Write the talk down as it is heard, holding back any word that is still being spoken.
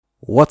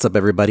What's up,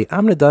 everybody?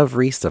 I'm Nadav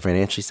Reese, the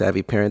financially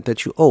savvy parent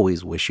that you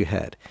always wish you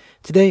had.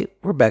 Today,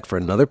 we're back for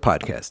another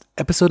podcast.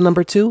 Episode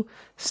number 2,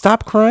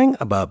 Stop Crying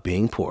About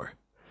Being Poor.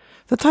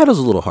 The title's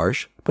a little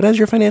harsh, but as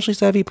your financially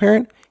savvy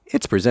parent,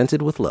 it's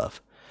presented with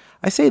love.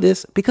 I say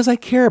this because I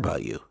care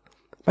about you.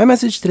 My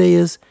message today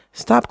is,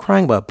 stop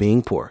crying about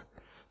being poor.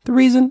 The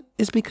reason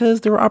is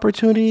because there are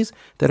opportunities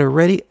that are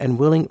ready and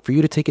willing for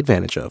you to take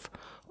advantage of.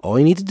 All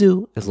you need to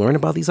do is learn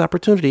about these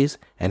opportunities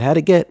and how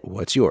to get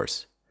what's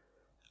yours.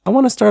 I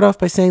want to start off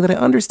by saying that I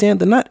understand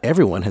that not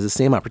everyone has the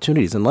same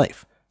opportunities in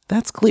life.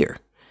 That's clear.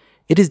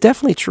 It is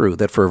definitely true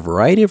that for a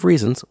variety of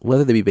reasons,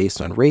 whether they be based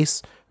on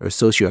race or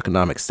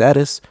socioeconomic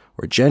status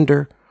or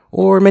gender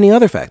or many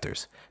other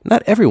factors,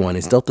 not everyone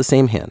is dealt the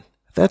same hand.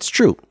 That's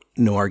true.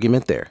 No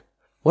argument there.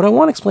 What I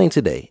want to explain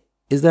today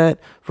is that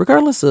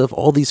regardless of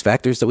all these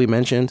factors that we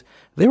mentioned,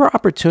 there are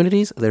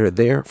opportunities that are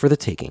there for the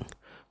taking.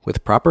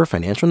 With proper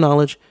financial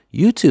knowledge,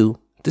 you too,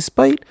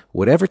 despite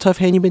whatever tough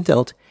hand you've been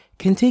dealt,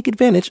 can take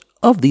advantage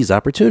of these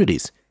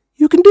opportunities.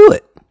 You can do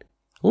it.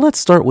 Let's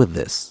start with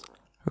this.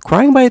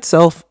 Crying by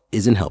itself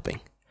isn't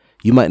helping.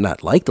 You might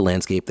not like the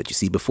landscape that you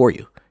see before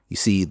you. You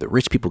see the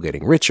rich people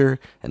getting richer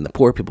and the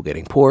poor people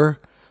getting poorer,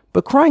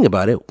 but crying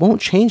about it won't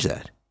change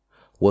that.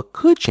 What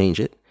could change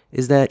it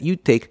is that you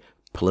take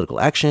political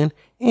action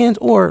and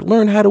or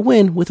learn how to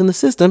win within the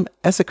system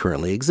as it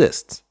currently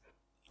exists.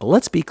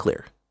 Let's be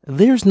clear.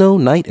 There's no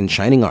knight in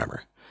shining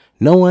armor.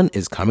 No one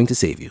is coming to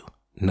save you.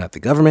 Not the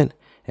government,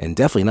 and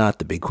definitely not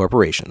the big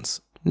corporations.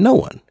 No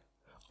one.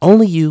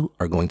 Only you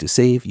are going to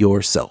save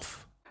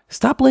yourself.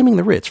 Stop blaming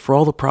the rich for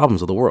all the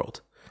problems of the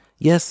world.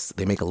 Yes,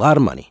 they make a lot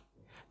of money.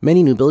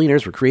 Many new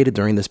billionaires were created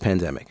during this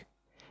pandemic.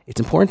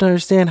 It's important to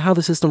understand how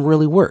the system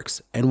really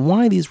works and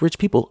why these rich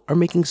people are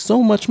making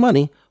so much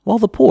money while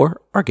the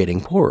poor are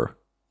getting poorer.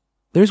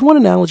 There's one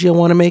analogy I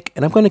want to make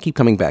and I'm going to keep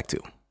coming back to.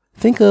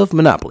 Think of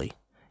Monopoly.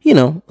 You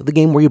know, the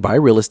game where you buy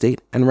real estate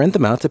and rent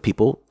them out to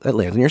people that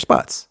land in your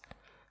spots.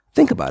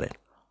 Think about it.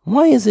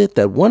 Why is it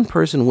that one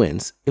person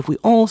wins if we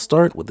all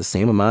start with the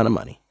same amount of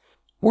money?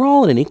 We're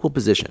all in an equal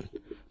position,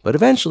 but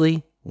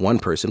eventually one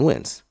person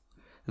wins.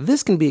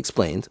 This can be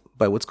explained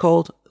by what's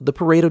called the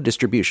Pareto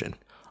distribution,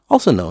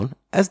 also known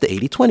as the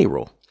 80-20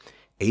 rule.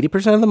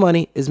 80% of the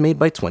money is made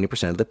by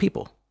 20% of the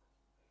people.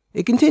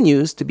 It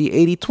continues to be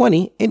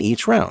 80-20 in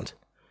each round.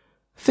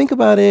 Think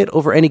about it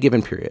over any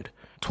given period.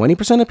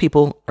 20% of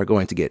people are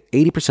going to get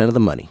 80% of the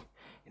money.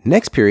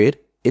 Next period,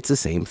 it's the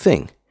same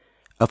thing.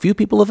 A few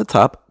people at the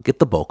top get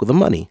the bulk of the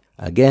money,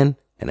 again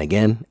and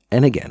again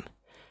and again.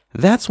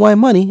 That's why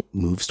money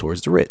moves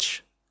towards the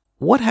rich.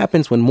 What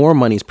happens when more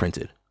money is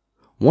printed?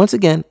 Once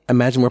again,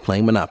 imagine we're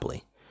playing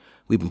Monopoly.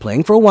 We've been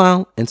playing for a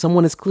while, and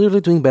someone is clearly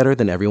doing better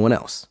than everyone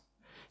else.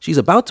 She's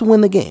about to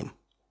win the game.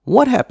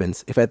 What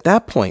happens if at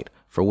that point,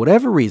 for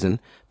whatever reason,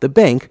 the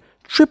bank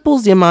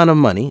triples the amount of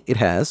money it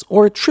has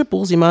or it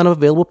triples the amount of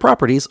available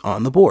properties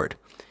on the board?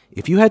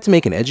 If you had to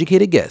make an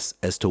educated guess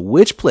as to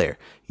which player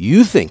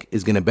you think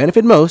is going to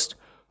benefit most,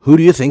 who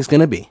do you think is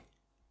going to be?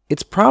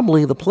 It's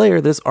probably the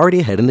player that's already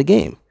ahead in the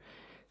game.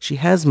 She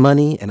has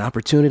money and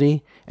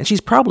opportunity, and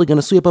she's probably going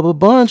to sweep up a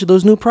bunch of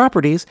those new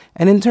properties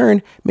and in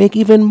turn make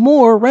even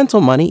more rental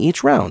money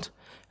each round.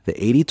 The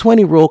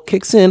 80-20 rule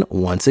kicks in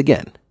once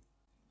again.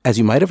 As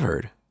you might have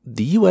heard,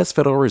 the U.S.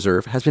 Federal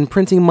Reserve has been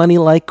printing money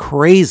like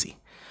crazy.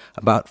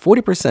 About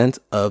 40%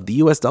 of the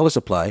U.S. dollar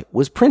supply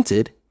was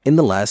printed in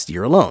the last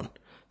year alone.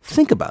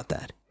 Think about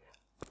that.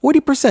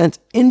 40%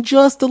 in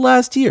just the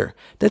last year.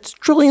 That's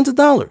trillions of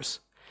dollars.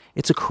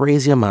 It's a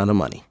crazy amount of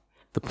money.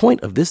 The point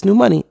of this new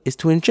money is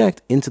to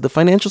inject into the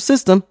financial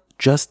system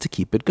just to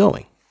keep it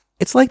going.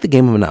 It's like the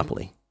game of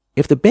Monopoly.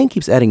 If the bank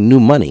keeps adding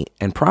new money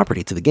and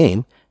property to the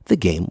game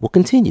will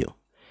continue.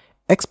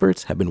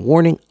 Experts have been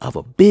warning of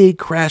a big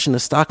crash in the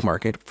stock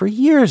market for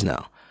years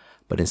now.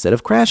 But instead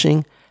of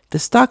crashing, the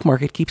stock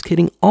market keeps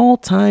hitting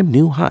all-time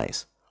new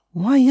highs.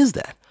 Why is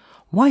that?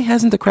 Why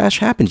hasn't the crash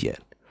happened yet?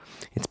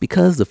 It's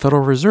because the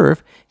Federal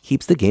Reserve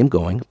keeps the game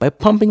going by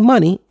pumping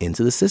money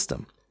into the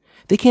system.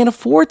 They can't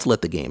afford to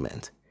let the game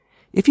end.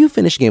 If you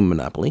finish a game of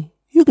Monopoly,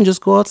 you can just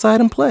go outside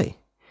and play.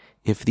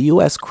 If the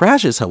U.S.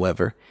 crashes,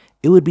 however,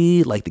 it would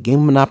be like the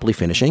game of Monopoly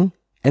finishing,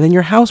 and then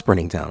your house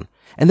burning down,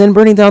 and then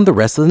burning down the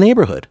rest of the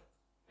neighborhood.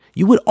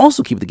 You would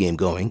also keep the game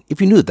going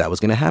if you knew that was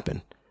going to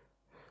happen.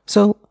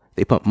 So,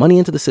 they pump money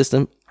into the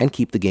system and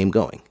keep the game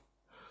going.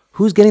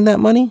 Who's getting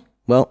that money?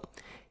 Well,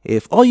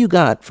 if all you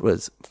got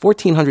was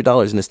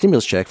 $1,400 in a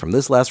stimulus check from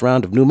this last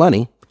round of new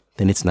money,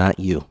 then it's not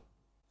you.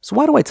 So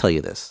why do I tell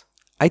you this?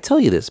 I tell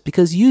you this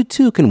because you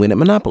too can win at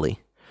Monopoly.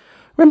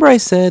 Remember I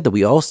said that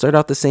we all start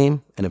out the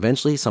same and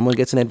eventually someone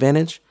gets an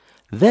advantage?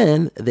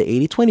 Then the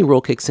 80-20 rule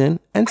kicks in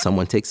and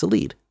someone takes the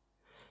lead.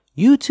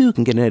 You too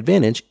can get an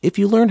advantage if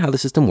you learn how the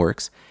system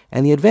works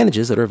and the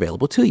advantages that are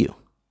available to you.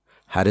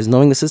 How does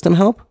knowing the system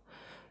help?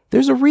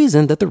 There's a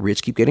reason that the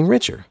rich keep getting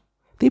richer.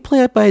 They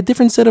play it by a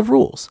different set of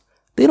rules.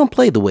 They don't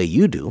play the way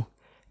you do.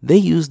 They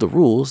use the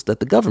rules that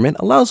the government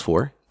allows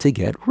for to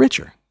get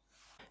richer.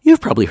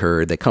 You've probably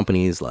heard that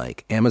companies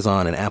like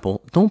Amazon and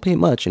Apple don't pay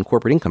much in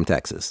corporate income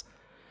taxes.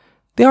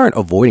 They aren't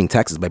avoiding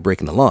taxes by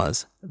breaking the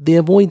laws. They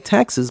avoid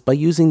taxes by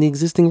using the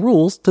existing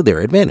rules to their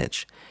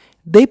advantage.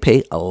 They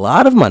pay a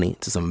lot of money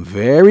to some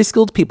very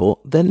skilled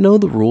people that know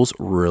the rules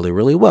really,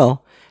 really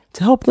well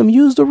to help them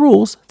use the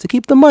rules to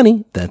keep the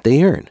money that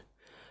they earn.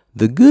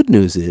 The good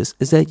news is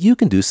that you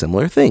can do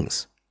similar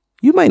things.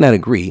 You might not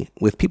agree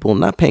with people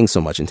not paying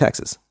so much in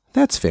taxes.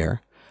 That's fair,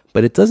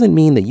 but it doesn't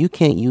mean that you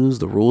can't use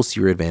the rules to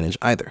your advantage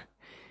either.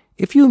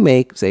 If you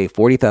make, say,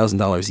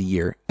 $40,000 a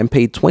year and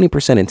pay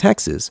 20% in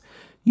taxes,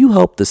 you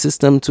help the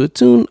system to a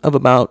tune of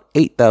about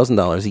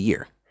 $8,000 a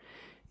year.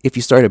 If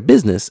you start a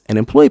business and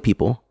employ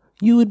people,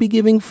 you would be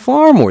giving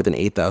far more than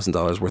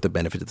 $8,000 worth of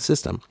benefit to the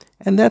system,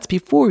 and that's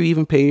before you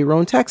even pay your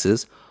own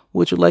taxes,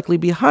 which would likely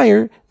be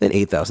higher than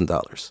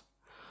 $8,000.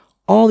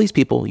 All these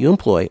people you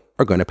employ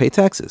are going to pay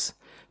taxes.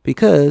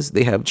 Because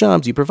they have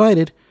jobs you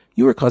provided,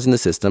 you are causing the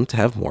system to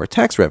have more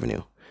tax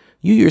revenue.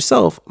 You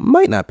yourself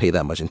might not pay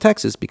that much in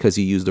taxes because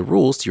you use the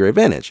rules to your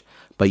advantage,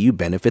 but you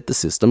benefit the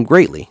system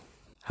greatly.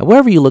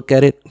 However you look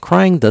at it,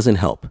 crying doesn't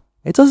help.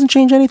 It doesn't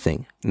change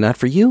anything, not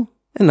for you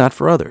and not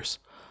for others.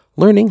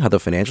 Learning how the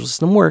financial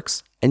system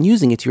works and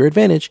using it to your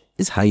advantage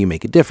is how you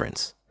make a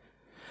difference.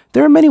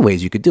 There are many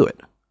ways you could do it.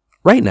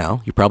 Right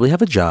now, you probably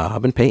have a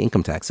job and pay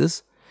income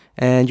taxes,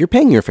 and you're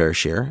paying your fair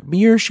share, but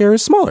your share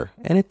is smaller,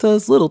 and it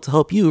does little to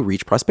help you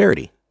reach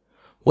prosperity.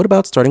 What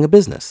about starting a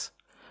business?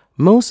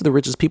 Most of the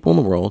richest people in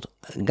the world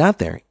got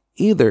there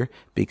either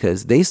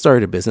because they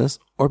started a business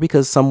or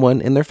because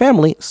someone in their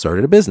family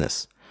started a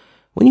business.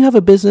 When you have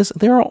a business,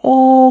 there are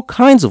all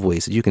kinds of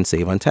ways that you can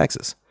save on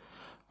taxes.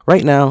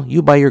 Right now,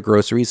 you buy your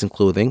groceries and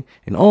clothing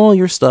and all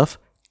your stuff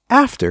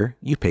after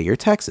you pay your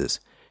taxes.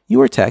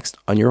 You are taxed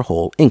on your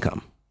whole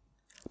income.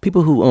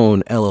 People who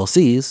own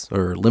LLCs,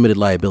 or limited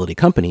liability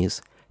companies,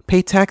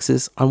 pay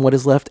taxes on what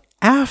is left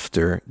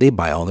after they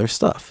buy all their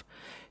stuff.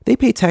 They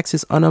pay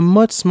taxes on a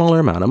much smaller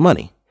amount of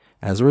money.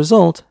 As a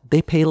result,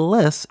 they pay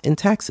less in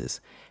taxes,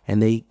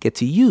 and they get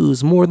to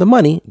use more of the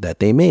money that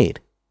they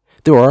made.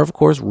 There are, of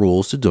course,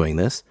 rules to doing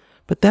this,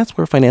 but that's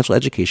where financial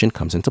education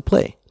comes into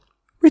play.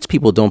 Rich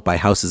people don't buy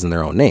houses in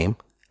their own name.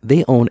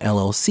 They own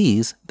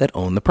LLCs that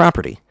own the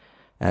property.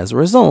 As a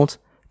result,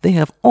 they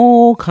have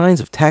all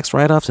kinds of tax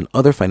write-offs and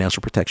other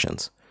financial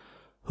protections.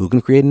 Who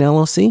can create an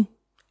LLC?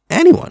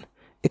 Anyone.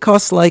 It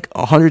costs like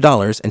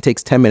 $100 and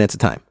takes 10 minutes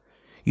of time.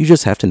 You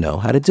just have to know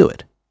how to do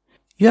it.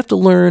 You have to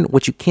learn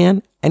what you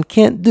can and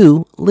can't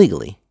do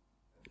legally.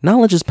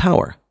 Knowledge is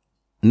power.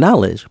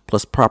 Knowledge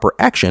plus proper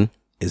action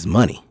is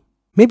money.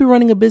 Maybe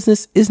running a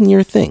business isn't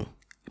your thing.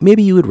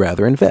 Maybe you would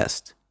rather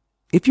invest.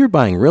 If you're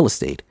buying real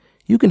estate,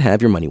 you can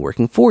have your money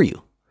working for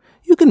you.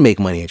 You can make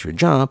money at your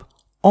job,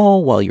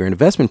 all while your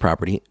investment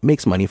property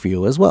makes money for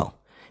you as well.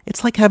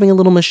 It's like having a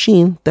little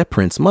machine that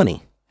prints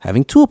money.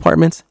 Having 2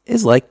 apartments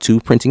is like 2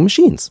 printing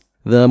machines.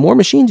 The more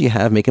machines you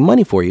have making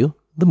money for you,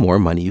 the more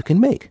money you can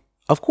make.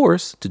 Of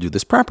course, to do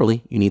this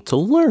properly, you need to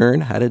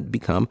learn how to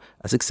become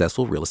a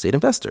successful real estate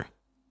investor.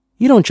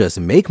 You don't just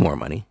make more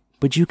money,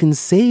 but you can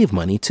save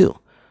money too.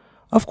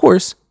 Of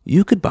course,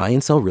 you could buy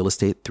and sell real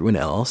estate through an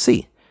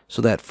LLC, so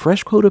that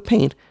fresh coat of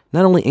paint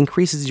not only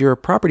increases your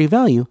property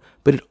value,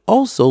 but it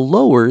also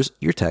lowers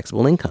your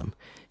taxable income.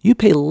 You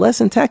pay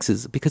less in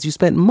taxes because you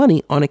spent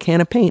money on a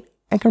can of paint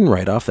and can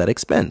write off that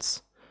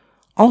expense.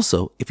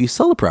 Also, if you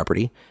sell a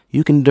property,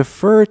 you can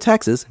defer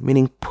taxes,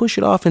 meaning push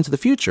it off into the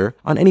future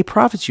on any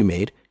profits you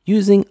made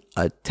using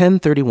a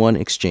 1031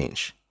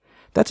 exchange.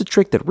 That's a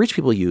trick that rich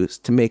people use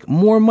to make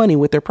more money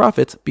with their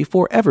profits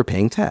before ever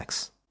paying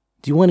tax.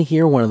 Do you want to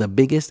hear one of the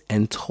biggest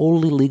and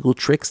totally legal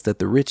tricks that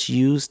the rich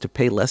use to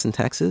pay less in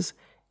taxes?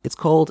 It's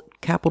called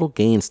capital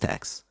gains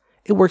tax.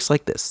 It works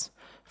like this.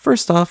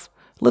 First off,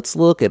 let's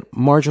look at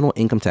marginal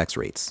income tax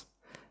rates.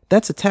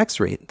 That's a tax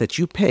rate that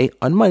you pay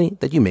on money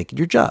that you make at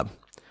your job.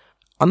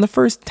 On the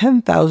first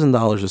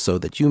 $10,000 or so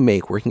that you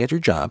make working at your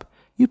job,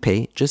 you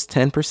pay just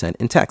 10%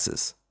 in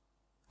taxes.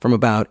 From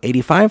about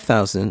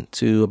 $85,000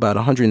 to about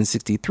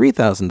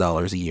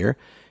 $163,000 a year,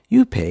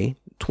 you pay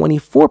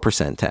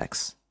 24%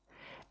 tax.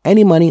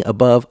 Any money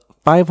above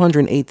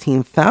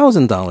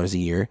 $518,000 a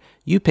year,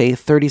 you pay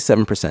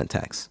 37%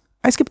 tax.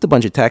 I skipped a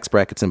bunch of tax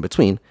brackets in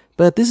between,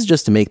 but this is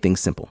just to make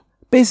things simple.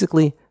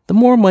 Basically, the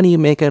more money you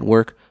make at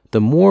work, the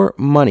more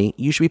money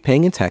you should be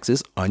paying in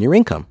taxes on your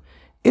income.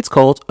 It's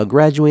called a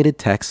graduated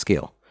tax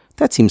scale.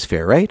 That seems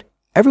fair, right?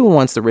 Everyone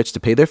wants the rich to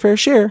pay their fair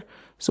share,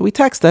 so we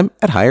tax them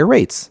at higher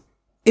rates.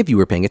 If you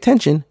were paying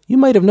attention, you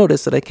might have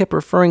noticed that I kept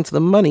referring to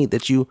the money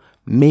that you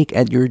make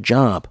at your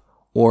job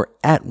or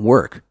at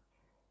work.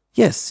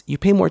 Yes, you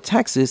pay more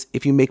taxes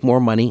if you make more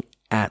money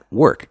at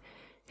work.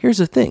 Here's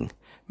the thing.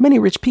 Many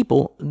rich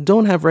people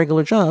don't have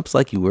regular jobs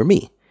like you or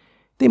me.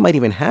 They might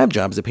even have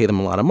jobs that pay them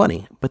a lot of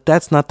money, but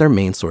that's not their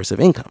main source of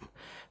income.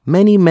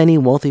 Many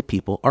wealthy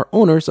people are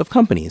owners of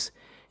companies,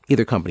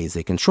 either companies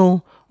they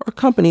control or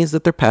companies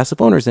that they're passive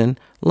owners in,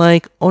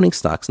 like owning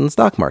stocks in the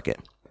stock market.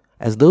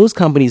 As those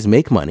companies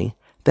make money,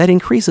 that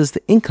increases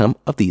the income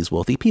of these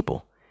wealthy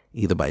people,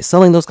 either by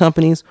selling those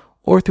companies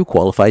or through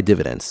qualified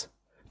dividends.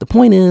 The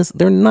point is,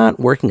 they're not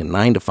working a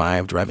 9 to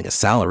 5 driving a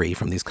salary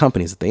from these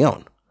companies that they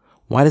own.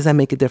 Why does that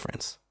make a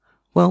difference?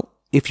 Well,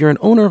 if you're an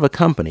owner of a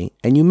company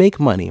and you make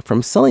money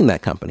from selling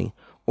that company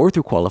or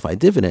through qualified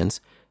dividends,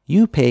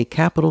 you pay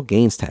capital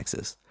gains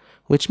taxes,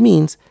 which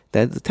means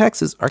that the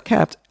taxes are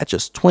capped at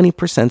just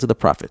 20% of the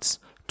profits.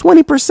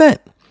 20%!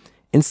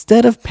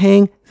 Instead of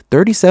paying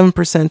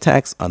 37%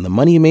 tax on the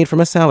money you made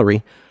from a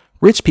salary,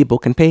 rich people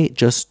can pay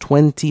just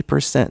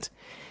 20%.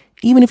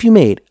 Even if you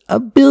made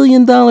 $1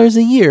 billion a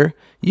year,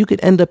 you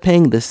could end up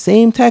paying the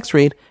same tax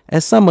rate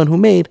as someone who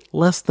made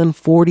less than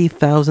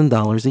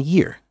 $40,000 a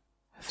year.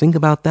 Think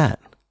about that.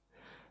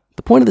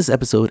 The point of this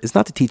episode is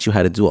not to teach you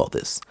how to do all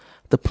this.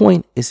 The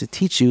point is to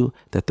teach you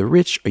that the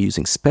rich are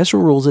using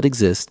special rules that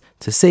exist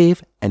to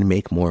save and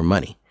make more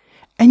money.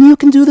 And you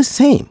can do the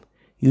same.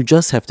 You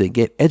just have to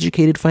get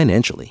educated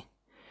financially.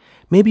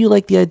 Maybe you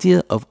like the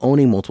idea of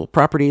owning multiple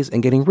properties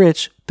and getting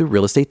rich through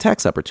real estate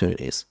tax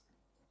opportunities.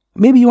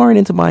 Maybe you aren't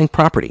into buying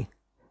property.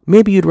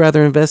 Maybe you'd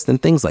rather invest in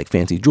things like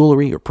fancy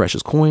jewelry or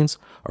precious coins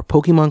or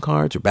Pokemon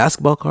cards or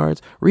basketball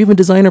cards or even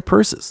designer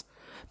purses.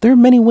 There are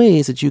many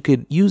ways that you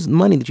could use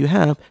money that you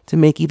have to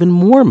make even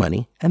more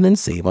money and then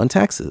save on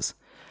taxes.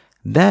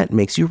 That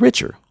makes you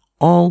richer,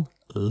 all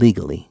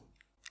legally.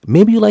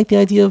 Maybe you like the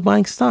idea of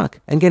buying stock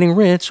and getting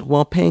rich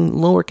while paying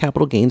lower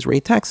capital gains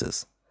rate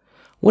taxes.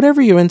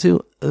 Whatever you're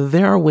into,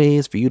 there are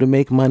ways for you to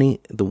make money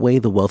the way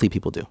the wealthy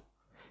people do.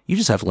 You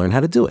just have to learn how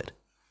to do it.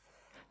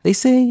 They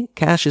say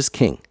cash is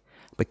king,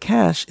 but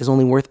cash is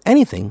only worth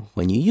anything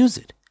when you use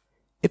it.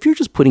 If you're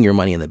just putting your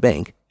money in the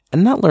bank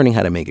and not learning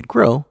how to make it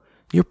grow,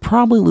 you're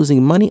probably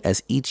losing money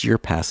as each year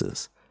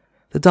passes.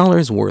 The dollar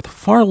is worth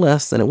far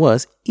less than it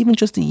was even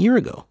just a year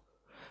ago.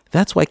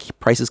 That's why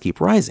prices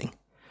keep rising.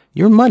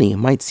 Your money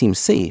might seem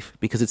safe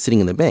because it's sitting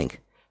in the bank,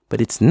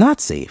 but it's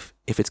not safe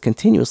if it's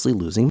continuously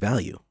losing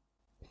value.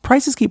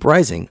 Prices keep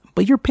rising,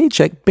 but your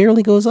paycheck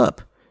barely goes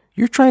up.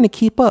 You're trying to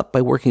keep up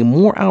by working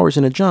more hours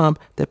in a job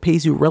that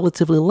pays you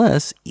relatively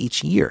less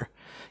each year.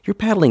 You're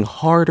paddling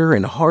harder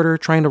and harder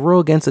trying to row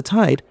against the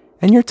tide,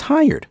 and you're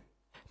tired.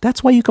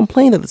 That's why you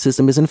complain that the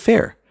system isn't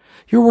fair.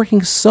 You're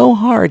working so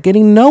hard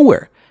getting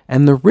nowhere,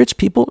 and the rich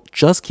people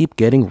just keep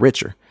getting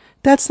richer.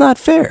 That's not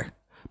fair.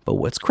 But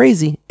what's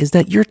crazy is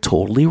that you're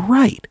totally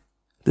right.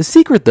 The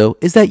secret, though,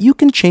 is that you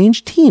can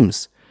change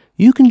teams.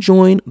 You can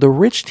join the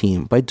rich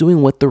team by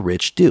doing what the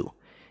rich do.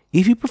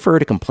 If you prefer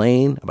to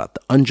complain about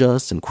the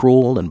unjust and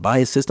cruel and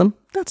biased system,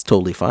 that's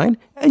totally fine,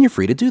 and you're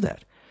free to do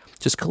that.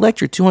 Just collect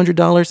your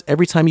 $200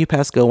 every time you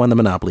pass go on the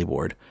Monopoly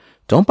board.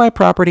 Don't buy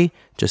property,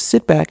 just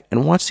sit back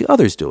and watch the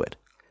others do it.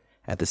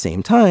 At the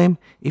same time,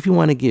 if you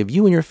want to give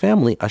you and your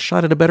family a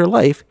shot at a better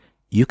life,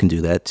 you can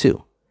do that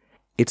too.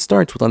 It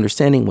starts with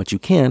understanding what you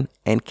can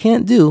and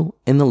can't do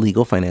in the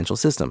legal financial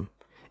system.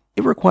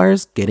 It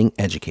requires getting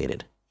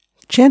educated.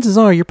 Chances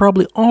are you're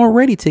probably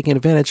already taking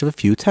advantage of a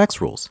few tax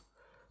rules.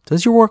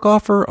 Does your work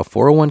offer a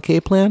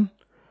 401k plan?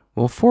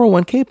 Well,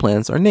 401k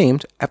plans are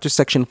named after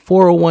Section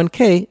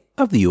 401k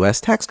of the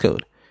U.S. tax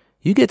code.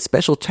 You get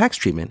special tax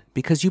treatment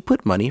because you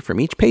put money from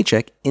each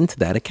paycheck into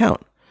that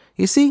account.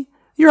 You see,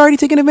 you're already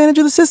taking advantage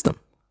of the system.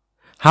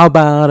 How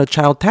about a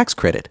child tax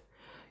credit?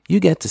 You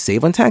get to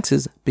save on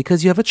taxes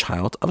because you have a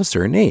child of a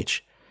certain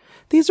age.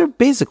 These are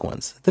basic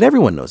ones that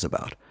everyone knows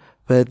about,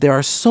 but there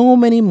are so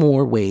many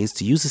more ways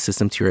to use the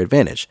system to your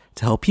advantage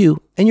to help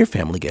you and your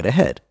family get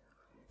ahead.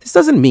 This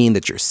doesn't mean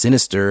that you're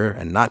sinister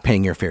and not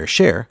paying your fair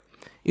share.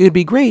 It would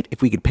be great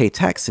if we could pay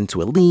tax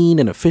into a lean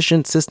and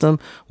efficient system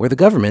where the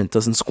government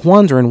doesn't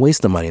squander and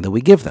waste the money that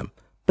we give them,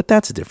 but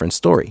that's a different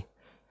story.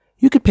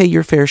 You could pay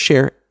your fair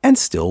share and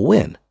still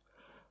win.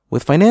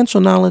 With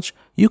financial knowledge,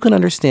 you can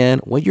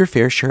understand what your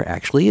fair share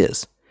actually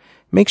is.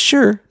 Make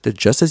sure that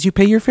just as you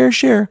pay your fair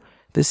share,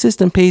 the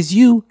system pays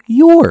you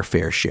your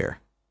fair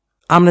share.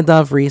 I'm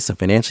Nadav Reese, a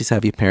financially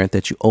savvy parent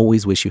that you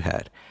always wish you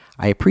had.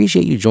 I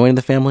appreciate you joining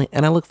the family,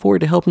 and I look forward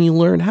to helping you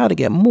learn how to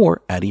get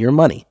more out of your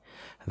money.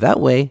 That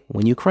way,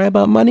 when you cry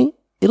about money,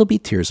 it'll be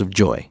tears of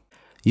joy.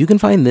 You can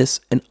find this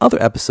and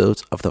other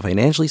episodes of the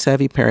Financially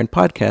Savvy Parent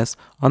podcast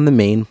on the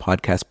main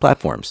podcast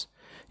platforms.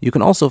 You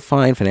can also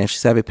find Financially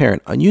Savvy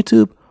Parent on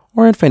YouTube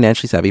or at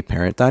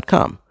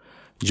financiallysavvyparent.com.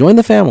 Join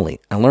the family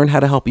and learn how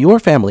to help your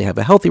family have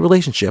a healthy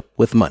relationship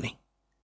with money.